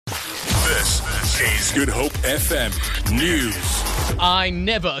Good Hope FM News. I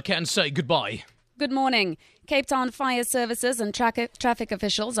never can say goodbye. Good morning. Cape Town Fire Services and traffic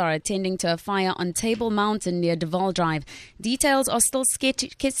officials are attending to a fire on Table Mountain near Waal Drive. Details are still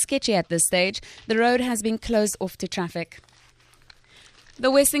sketchy at this stage. The road has been closed off to traffic. The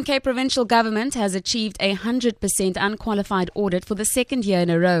Western Cape Provincial Government has achieved a 100% unqualified audit for the second year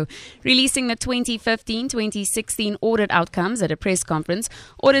in a row. Releasing the 2015-2016 audit outcomes at a press conference,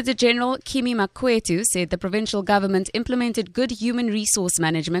 Auditor General Kimi Makwetu said the provincial government implemented good human resource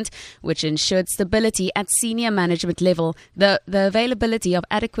management, which ensured stability at senior management level, the availability of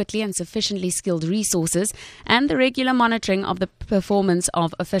adequately and sufficiently skilled resources, and the regular monitoring of the performance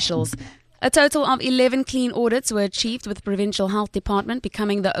of officials. A total of 11 clean audits were achieved, with the Provincial Health Department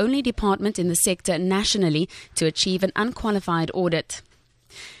becoming the only department in the sector nationally to achieve an unqualified audit.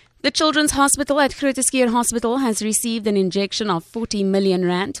 The Children's Hospital at Groote Schuur Hospital has received an injection of 40 million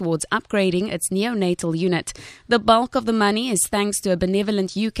rand towards upgrading its neonatal unit. The bulk of the money is thanks to a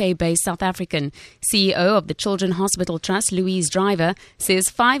benevolent UK-based South African. CEO of the Children's Hospital Trust, Waal Drive, says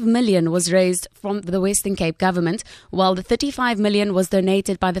 5 million was raised from the Western Cape government, while the 35 million was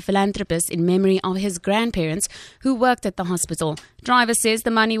donated by the philanthropist in memory of his grandparents who worked at the hospital. Driver says the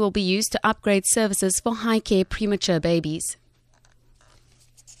money will be used to upgrade services for high-care premature babies.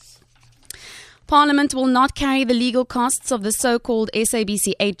 Parliament will not carry the legal costs of the so-called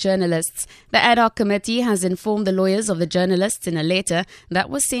SABC 8 journalists. The ad hoc committee has informed the lawyers of the journalists in a letter that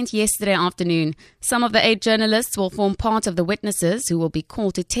was sent yesterday afternoon. Some of the 8 journalists will form part of the witnesses who will be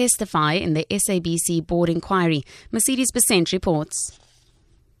called to testify in the SABC board inquiry. Mercedes Besent reports.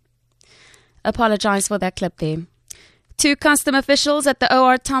 Apologise for that clip there. 2 custom officials at the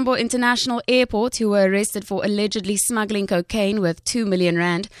OR Tambo International Airport who were arrested for allegedly smuggling cocaine worth 2 million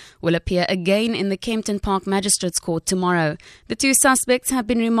rand will appear again in the Kempton Park Magistrates Court tomorrow. The 2 suspects have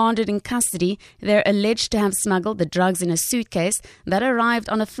been remanded in custody. They're alleged to have smuggled the drugs in a suitcase that arrived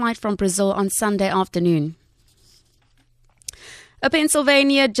on a flight from Brazil on Sunday afternoon. A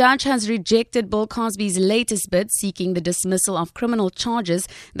Pennsylvania judge has rejected Bill Cosby's latest bid seeking the dismissal of criminal charges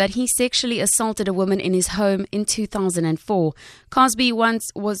that he sexually assaulted a woman in his home in 2004. Cosby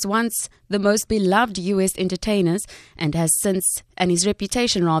was once the most beloved U.S. entertainers and his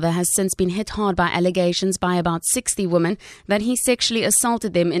reputation has since been hit hard by allegations by about 60 women that he sexually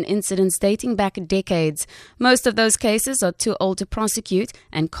assaulted them in incidents dating back decades. Most of those cases are too old to prosecute,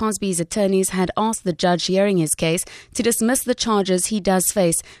 and Cosby's attorneys had asked the judge hearing his case to dismiss the charges he does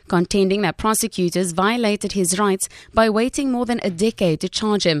face, contending that prosecutors violated his rights by waiting more than a decade to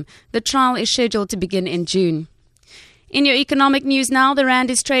charge him. The trial is scheduled to begin in June. In your economic news now, the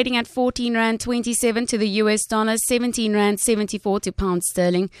rand is trading at 14 rand 27 to the US dollar, 17 rand 74 to pound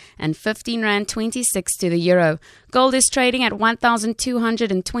sterling, and 15 rand 26 to the euro. Gold is trading at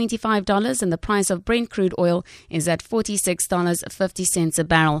 $1,225, and the price of Brent crude oil is at $46.50 a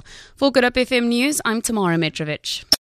barrel. For Good Hope FM News, I'm Tamara Mitrovic.